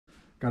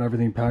Got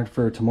everything packed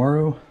for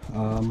tomorrow.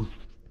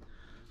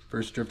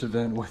 First drift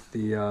event with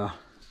the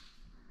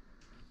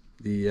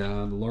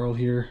Laurel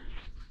here.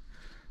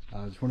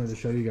 I just wanted to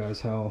show you guys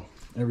how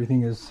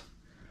everything is.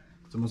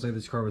 It's almost like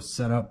this car was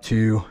set up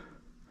to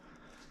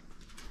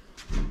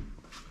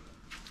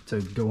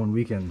go on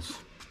weekends.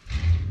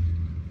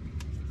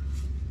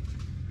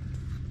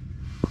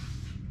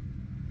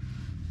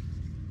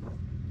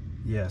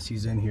 Yes,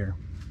 he's in here.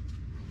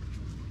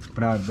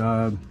 But I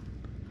have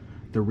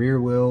the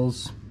rear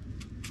wheels.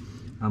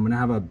 I'm gonna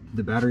have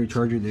the battery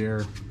charger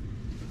there.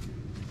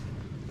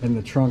 In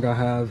the trunk I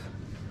have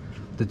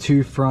the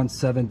two front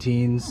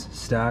 17s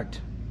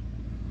stacked,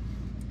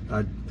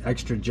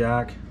 extra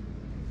jack,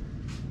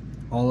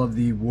 all of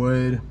the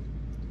wood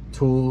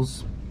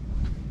tools.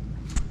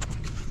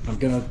 I'm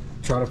gonna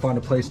try to find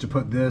a place to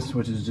put this,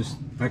 which is just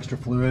extra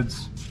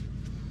fluids,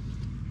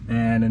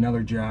 and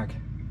another jack.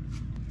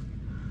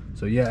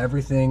 So yeah,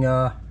 everything,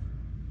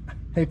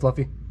 hey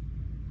Fluffy.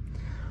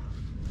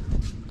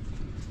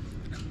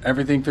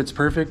 Everything fits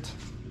perfect.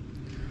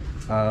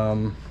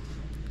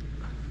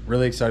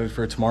 Really excited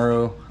for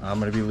tomorrow. I'm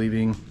gonna be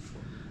leaving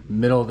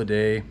middle of the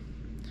day.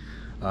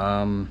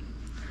 I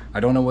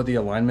don't know what the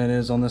alignment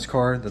is on this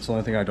car. That's the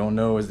only thing I don't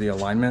know is the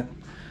alignment.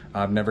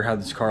 I've never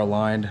had this car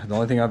aligned. The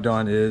only thing I've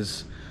done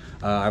is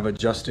I've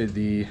adjusted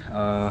the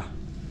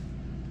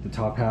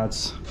top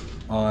hats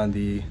on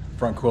the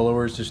front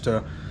coilovers just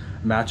to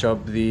match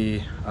up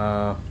the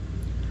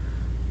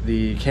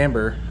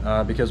camber,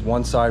 because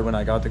one side, when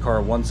I got the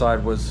car, one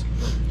side was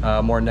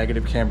more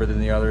negative camber than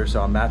the other,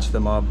 so I matched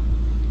them up.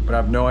 But I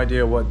have no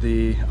idea what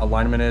the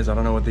alignment is. I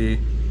don't know what the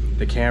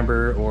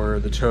camber or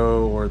the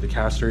toe or the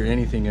caster,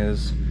 anything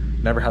is.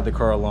 Never had the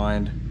car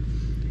aligned.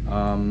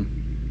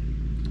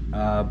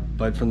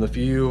 But from the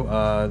few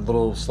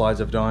little slides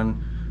I've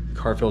done, the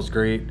car feels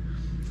great.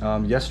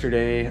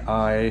 Yesterday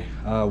I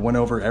went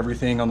over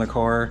everything on the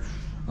car,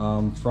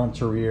 front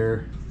to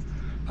rear.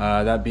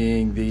 That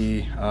being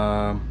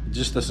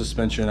just the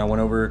suspension. I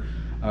went over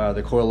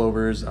the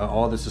coilovers,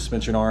 all the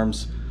suspension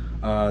arms.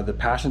 The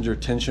passenger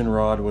tension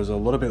rod was a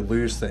little bit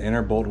loose. The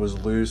inner bolt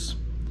was loose,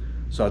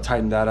 so I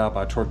tightened that up.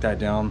 I torqued that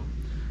down.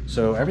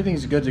 So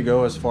everything's good to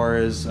go as far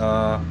as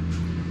the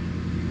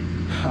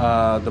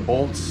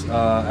bolts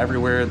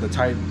everywhere.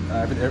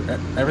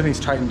 Everything's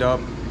tightened up.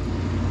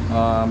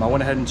 I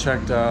went ahead and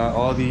checked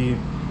all the.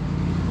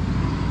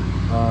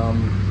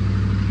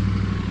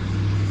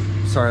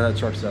 Sorry, that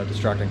truck's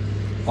distracting.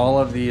 All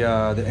of the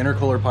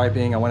intercooler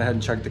piping, I went ahead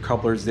and checked the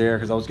couplers there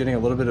because I was getting a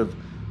little bit of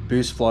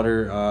boost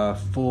flutter.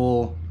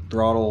 Full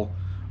throttle,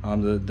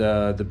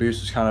 the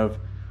boost was kind of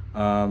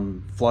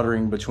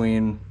fluttering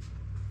between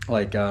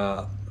like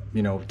 10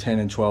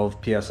 and 12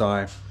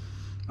 psi.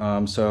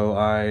 So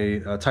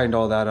I tightened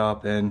all that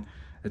up, and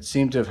it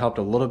seemed to have helped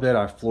a little bit.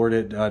 I floored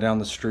it down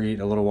the street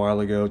a little while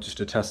ago just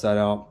to test that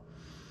out.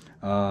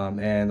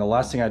 And the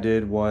last thing I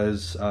did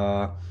was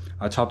I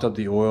topped up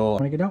the oil.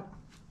 Want to get out?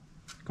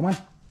 Come on.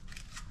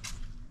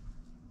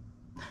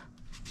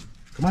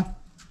 Come on.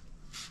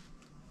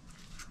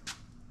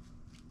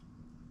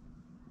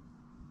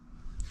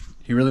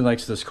 He really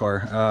likes this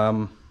car.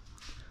 I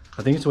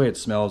think it's the way it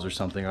smells or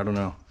something. I don't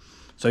know.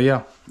 So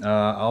yeah,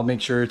 I'll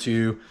make sure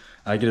to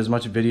get as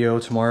much video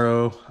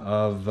tomorrow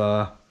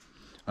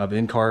of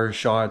in-car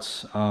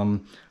shots. I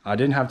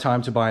didn't have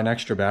time to buy an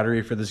extra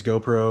battery for this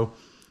GoPro,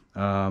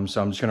 so I'm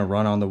just gonna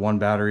run on the one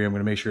battery. I'm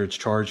gonna make sure it's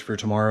charged for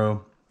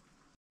tomorrow.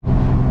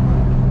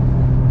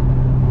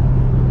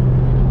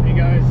 Hey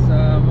guys,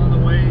 I'm on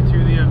the way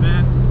to the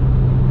event.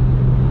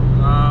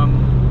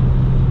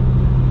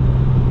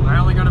 I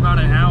only got about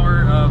an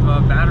hour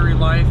of battery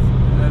life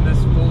in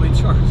this fully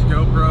charged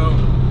GoPro,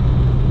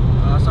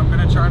 so I'm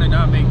gonna try to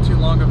not make too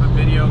long of a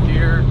video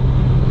here,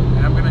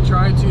 and I'm gonna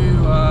try to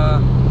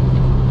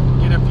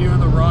get a few of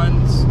the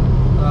runs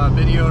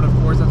videoed. Of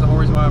course, that's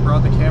always why I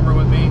brought the camera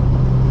with me.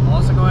 I'll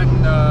also go ahead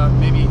and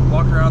maybe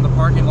walk around the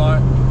parking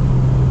lot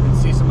and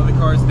see some of the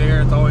cars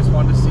there. It's always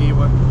fun to see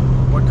what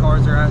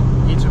cars are at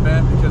each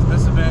event, because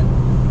this event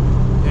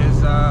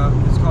is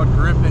called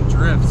Grip and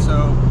Drift.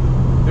 So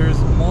there's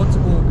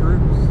multiple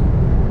groups.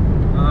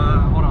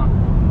 Hold on.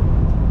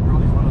 Roll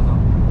these windows up.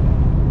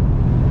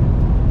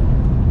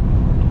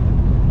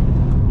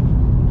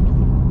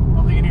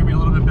 Hopefully you can hear me a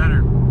little bit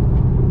better.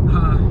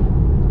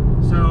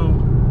 So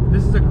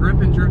this is a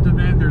Grip and Drift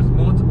event. There's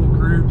multiple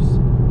groups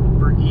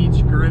for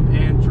each grip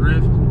and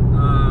drift,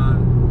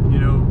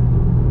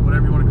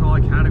 whatever you want to call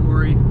it,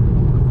 category.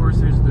 Of course,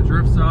 there's the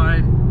drift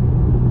side,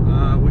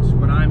 which is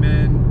what I'm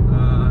in,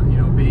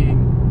 being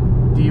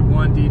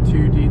D1,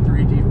 D2,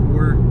 D3,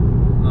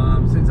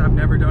 D4. Since I've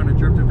never done a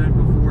drift event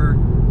before,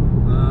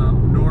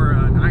 nor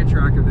a night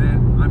track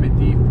event, I'm at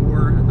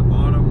D4 at the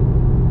bottom.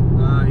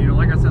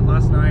 Like I said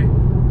last night,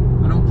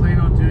 I don't plan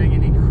on doing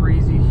any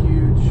crazy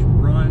huge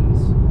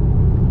runs,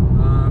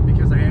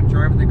 because I am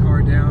driving the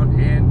car down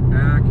and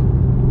back,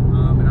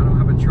 and I don't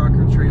have a truck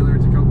or trailer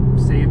to come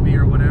save me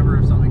or whatever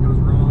if something goes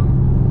wrong.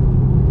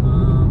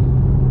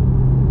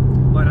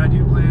 But I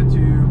do plan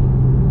to,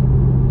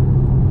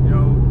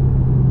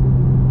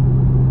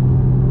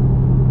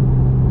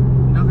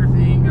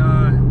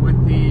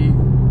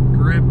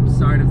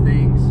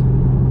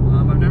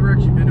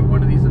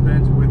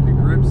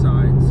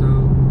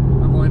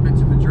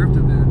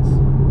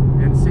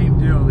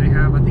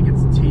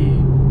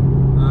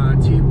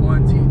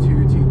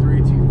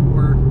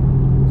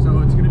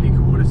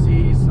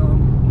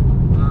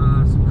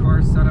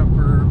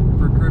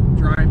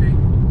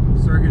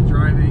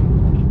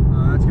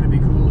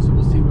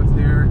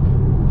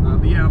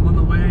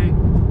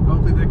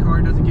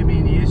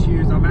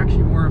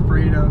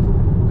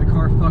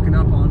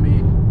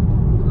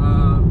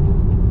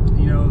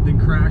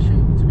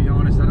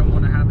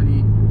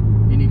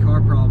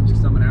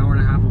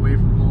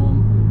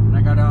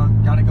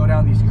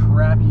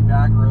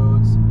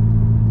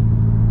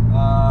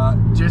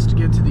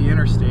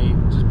 interstate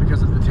just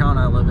because of the town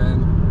I live in.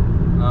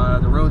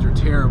 The roads are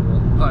terrible,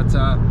 but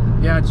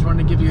yeah, I just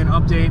wanted to give you an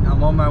update.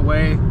 I'm on my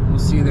way. We'll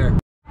see you there.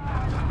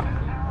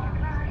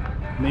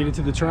 Made it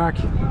to the track,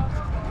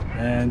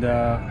 and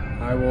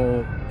I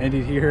will end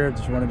it here.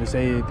 Just wanted to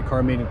say the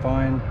car made it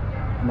fine.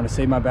 I'm going to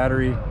save my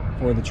battery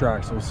for the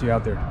track, so we'll see you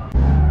out there.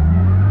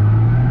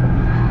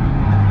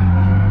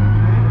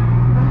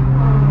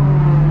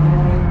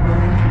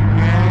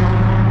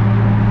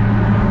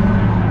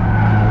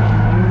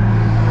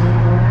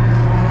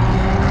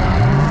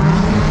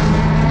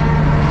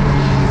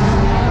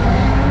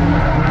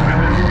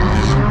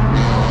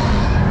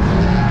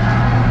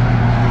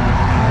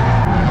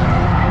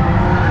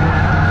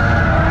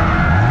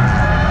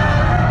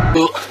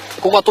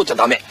ここは通っちゃ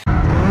ダメ。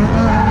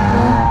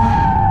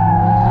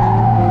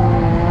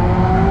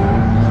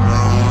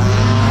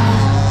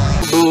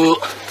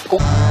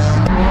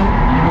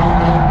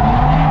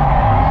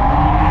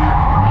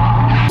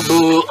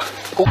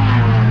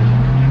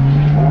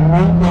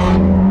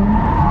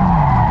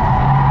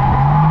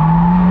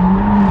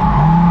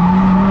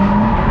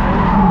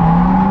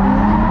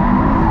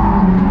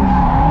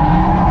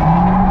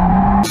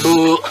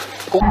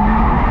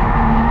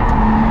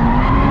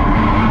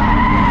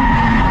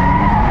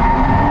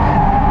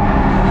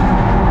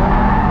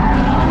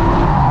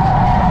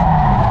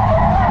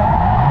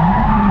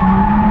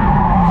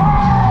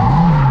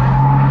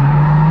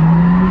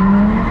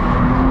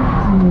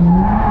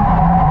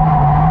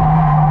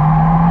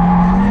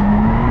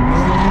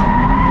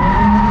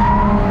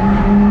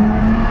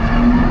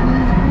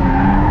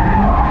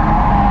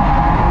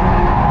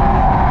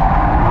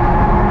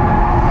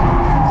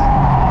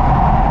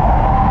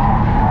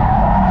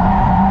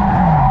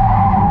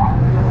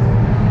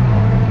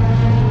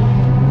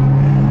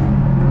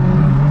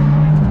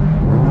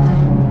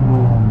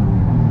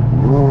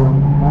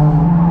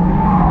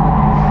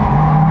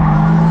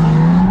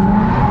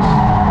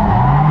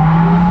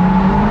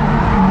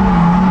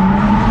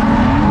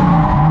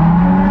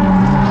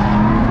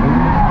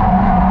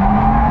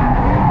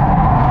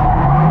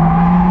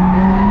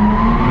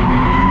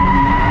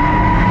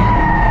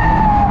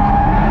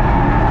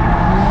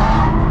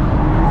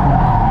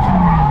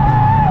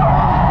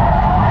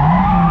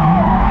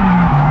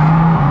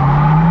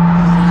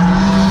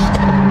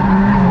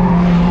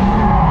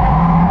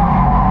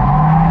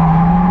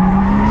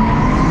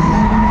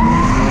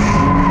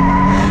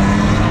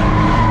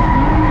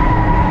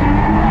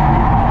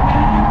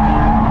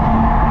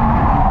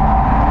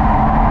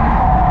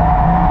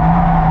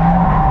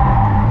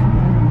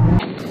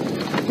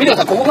見てく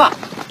ださい、ここが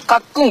カ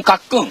ックンカッ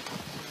クン、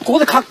ここ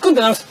でカックンっ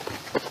てなるんです。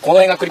この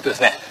辺がクリップで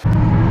すね。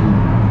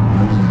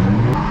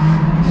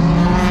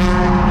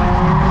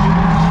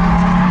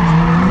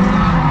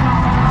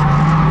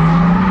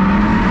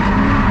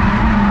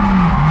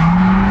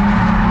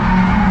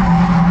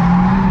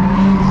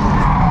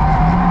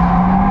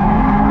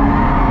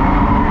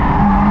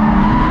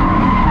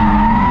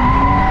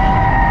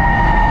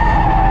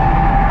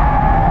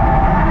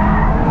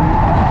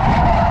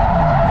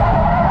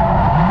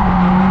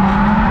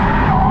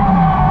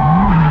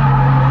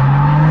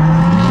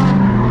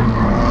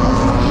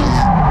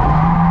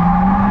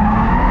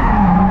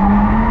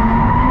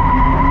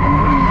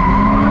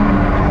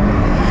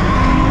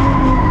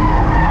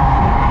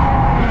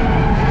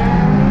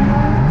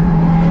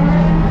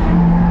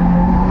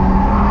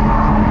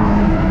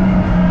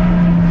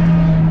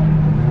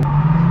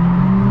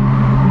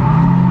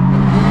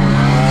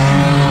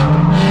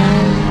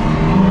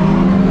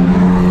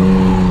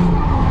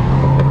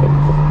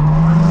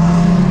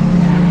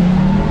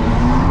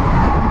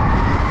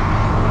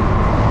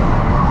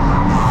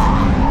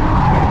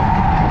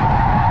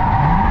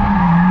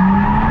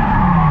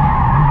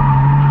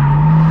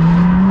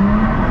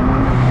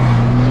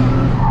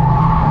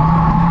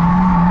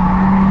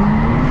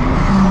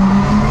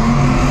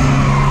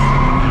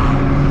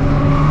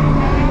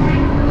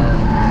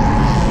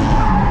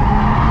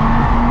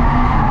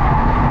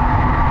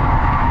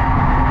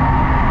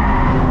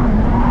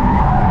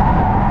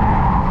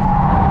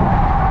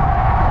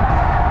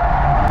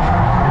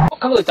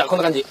角度いったらこん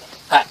な感じ。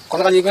はい。こん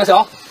な感じでいきます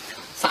よ。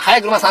速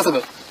い車3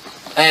速。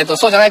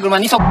そうじゃない車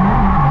2速。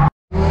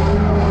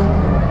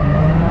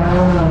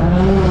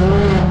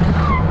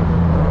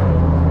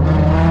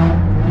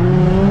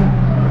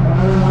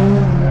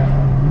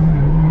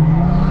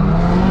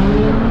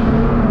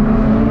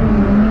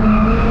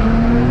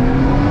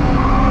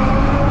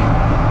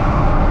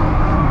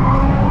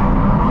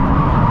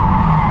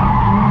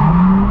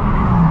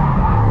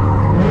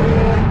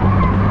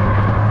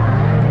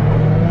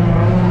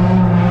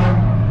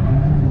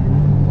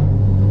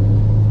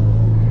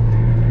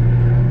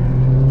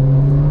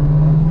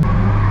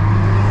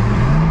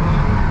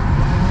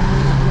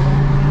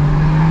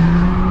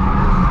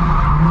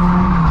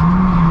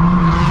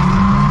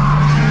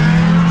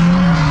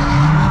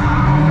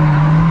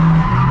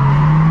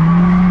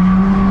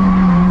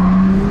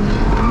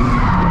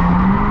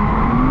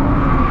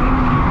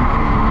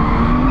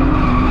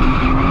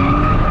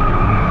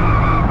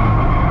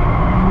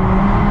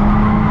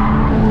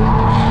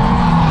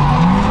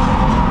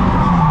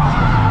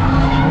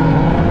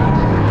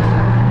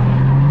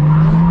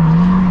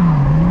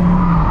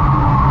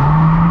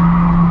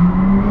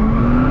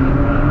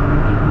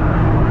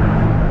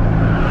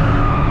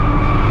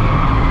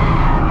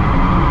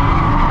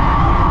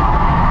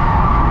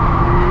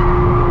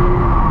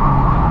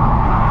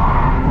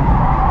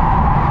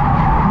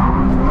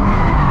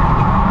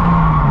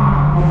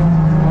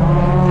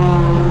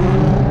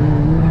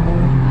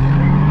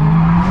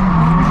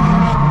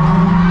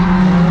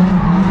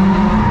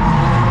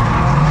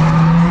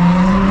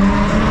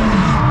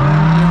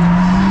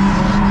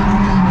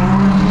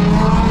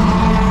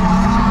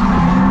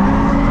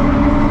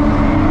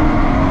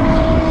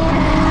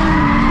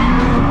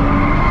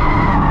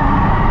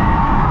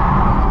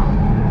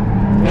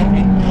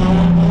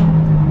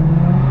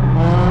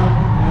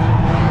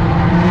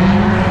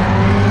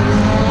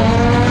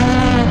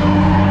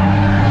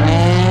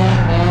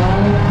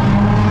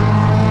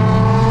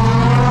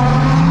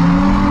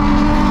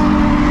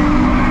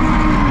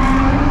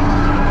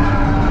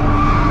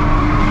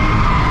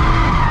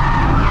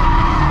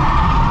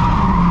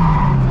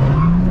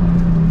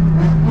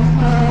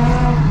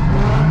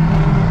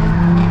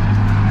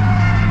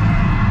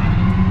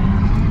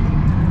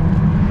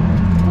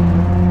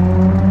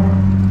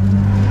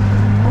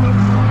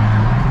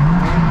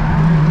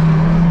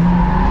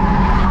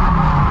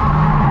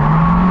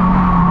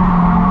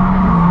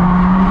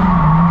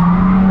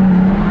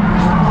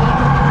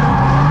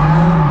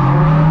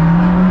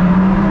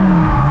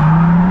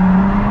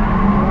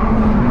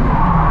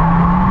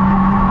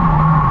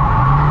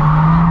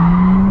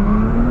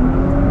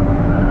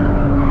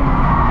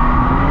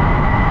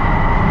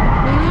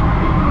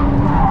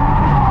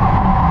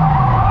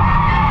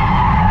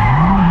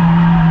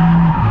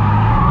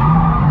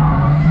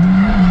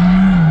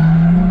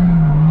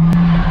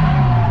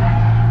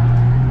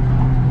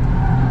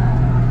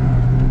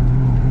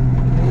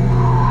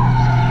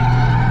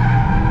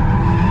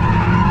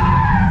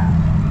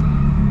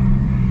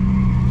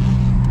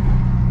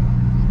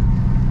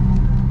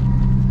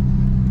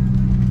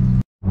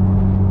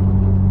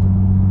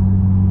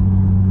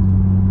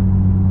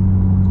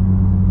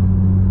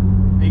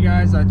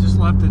I just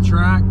left the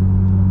track.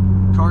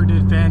 Car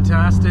did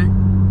fantastic.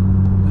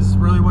 This is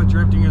really what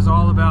drifting is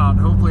all about.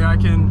 Hopefully I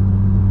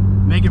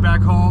can make it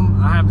back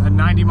home. I have a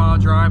 90-mile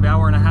drive,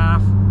 hour and a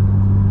half.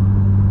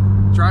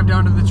 Drive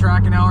down to the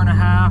track an hour and a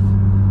half.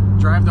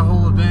 Drive the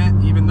whole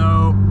event, even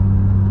though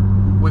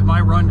with my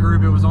run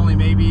group it was only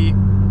maybe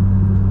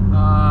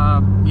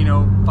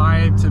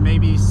 5 to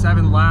maybe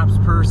 7 laps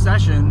per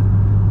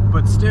session.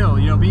 But still,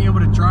 being able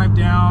to drive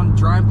down,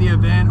 drive the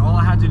event, all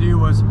I had to do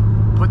was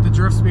put the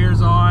drift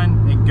spears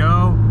on and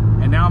go.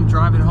 And now I'm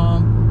driving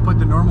home, put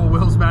the normal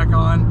wheels back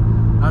on.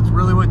 That's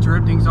really what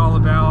drifting's all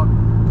about.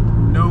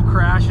 No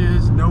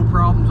crashes, no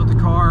problems with the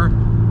car.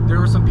 There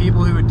were some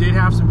people who did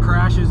have some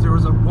crashes. There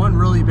was one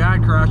really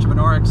bad crash of an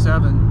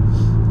RX-7.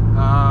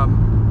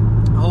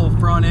 The whole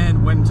front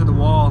end went into the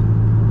wall.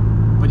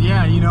 But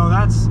yeah,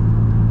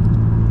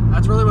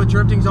 that's really what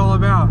drifting's all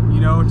about.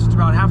 It's just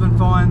about having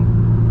fun.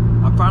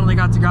 I finally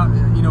got to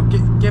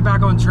get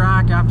back on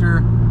track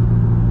after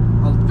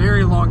a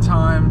very long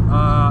time.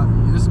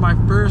 This is my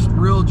first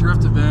real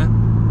drift event.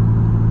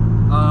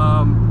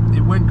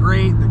 It went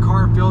great. The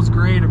car feels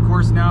great. Of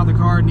course, now the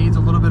car needs a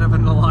little bit of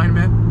an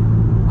alignment.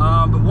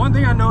 But one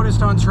thing I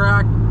noticed on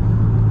track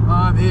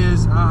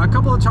is a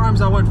couple of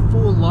times I went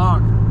full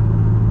lock.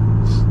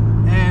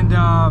 And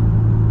I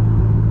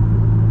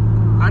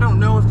don't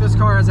know if this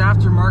car has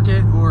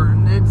aftermarket, or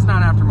it's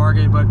not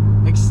aftermarket, but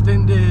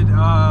extended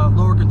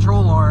lower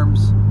control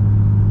arms.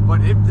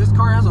 But this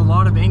car has a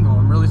lot of angle.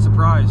 I'm really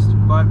surprised.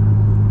 But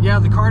yeah,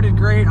 the car did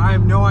great. I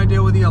have no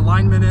idea what the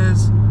alignment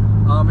is.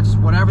 It's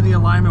whatever the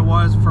alignment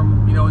was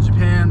from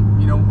Japan,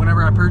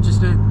 whenever I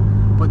purchased it.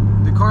 But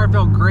the car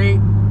felt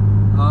great,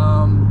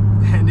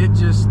 and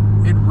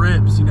it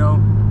rips.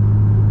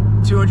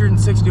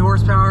 260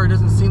 horsepower. It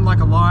doesn't seem like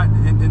a lot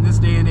in this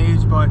day and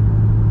age, but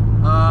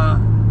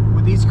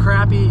with these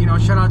crappy,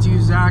 shout out to you,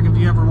 Zach, if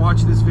you ever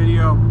watch this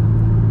video.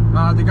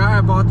 The guy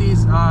I bought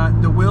these,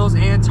 the wheels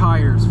and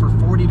tires for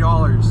 $40.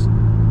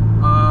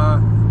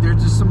 They're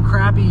just some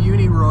crappy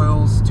Uni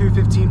Royals,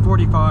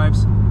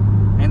 215/45s,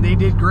 and they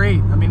did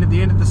great. I mean, at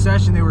the end of the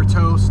session, they were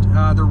toast,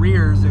 the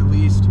rears at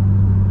least.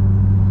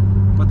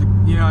 But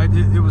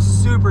it was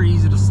super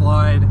easy to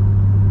slide.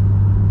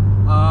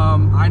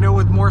 I know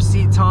with more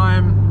seat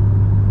time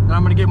that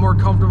I'm gonna get more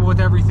comfortable with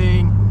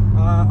everything.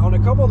 On a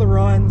couple of the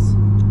runs,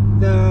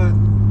 the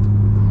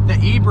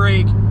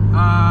e-brake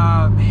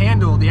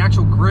handle, the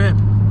actual grip,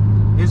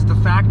 is the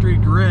factory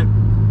grip,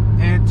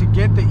 and to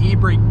get the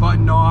e-brake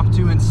button off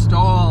to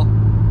install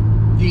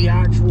the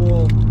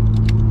actual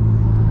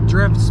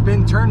drift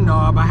spin turn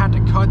knob, I had to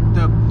cut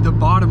the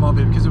bottom of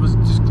it because it was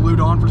just glued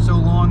on for so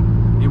long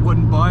it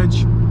wouldn't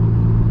budge.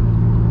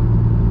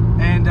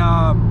 And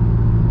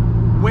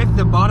with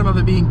the bottom of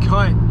it being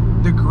cut,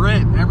 the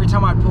grip, every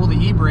time I pull the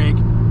e-brake,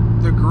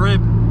 the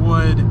grip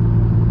would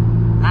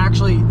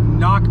actually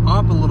knock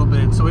up a little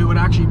bit, so it would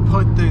actually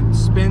put the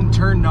spin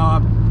turn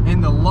knob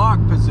in the lock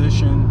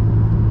position,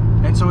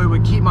 and so it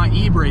would keep my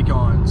e-brake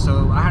on.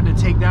 So I had to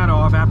take that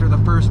off after the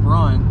first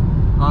run.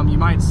 You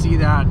might see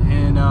that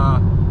in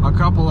a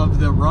couple of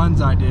the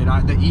runs I did.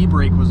 The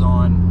e-brake was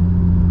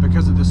on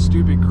because of the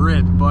stupid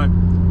grip. But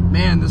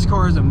man, this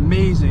car is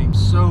amazing.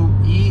 It's so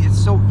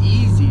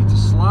easy to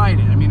slide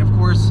it. I mean, of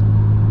course,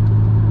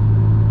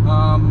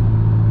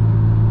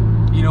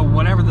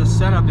 whatever the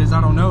setup is,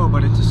 I don't know,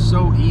 but it's just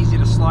so easy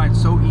to slide,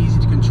 so easy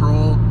to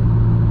control.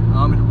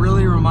 It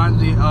really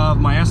reminds me of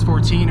my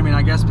S14. I mean,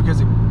 I guess because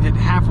it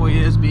halfway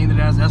is, being that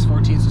it has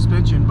S14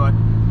 suspension, but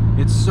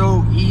it's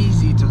so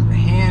easy to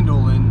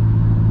handle and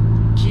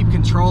keep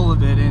control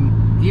of it. And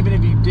even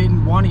if you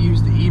didn't want to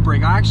use the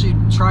e-brake, I actually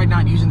tried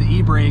not using the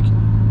e-brake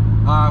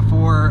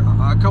for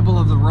a couple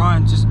of the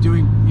runs, just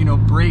doing,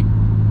 brake,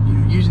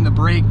 using the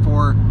brake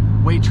for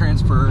weight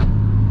transfer.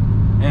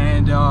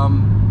 And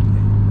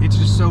it's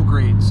just so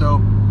great.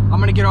 So I'm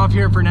gonna get off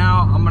here for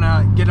now. I'm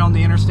gonna get on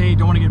the interstate.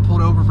 Don't want to get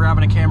pulled over for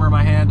having a camera in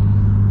my hand.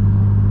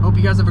 Hope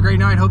you guys have a great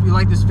night. Hope you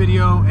like this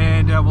video,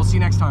 and we'll see you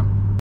next time.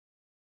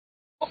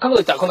 角度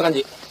いったらこんな感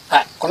じ。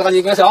はい。こんな感じで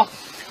いきますよ。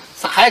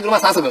さあ、速い車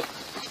3速。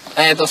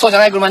そうじゃ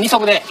ない車2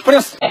速で引っ張り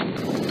ます。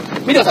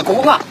見てください。こ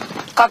こが、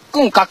カック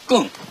ン、カック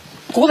ン。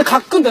ここでカ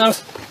ックンってなるんで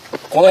す。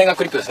この辺が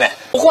クリップですね。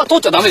ここは通っ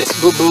ちゃダメです。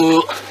ブーブ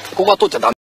ー。ここは通っちゃダメ。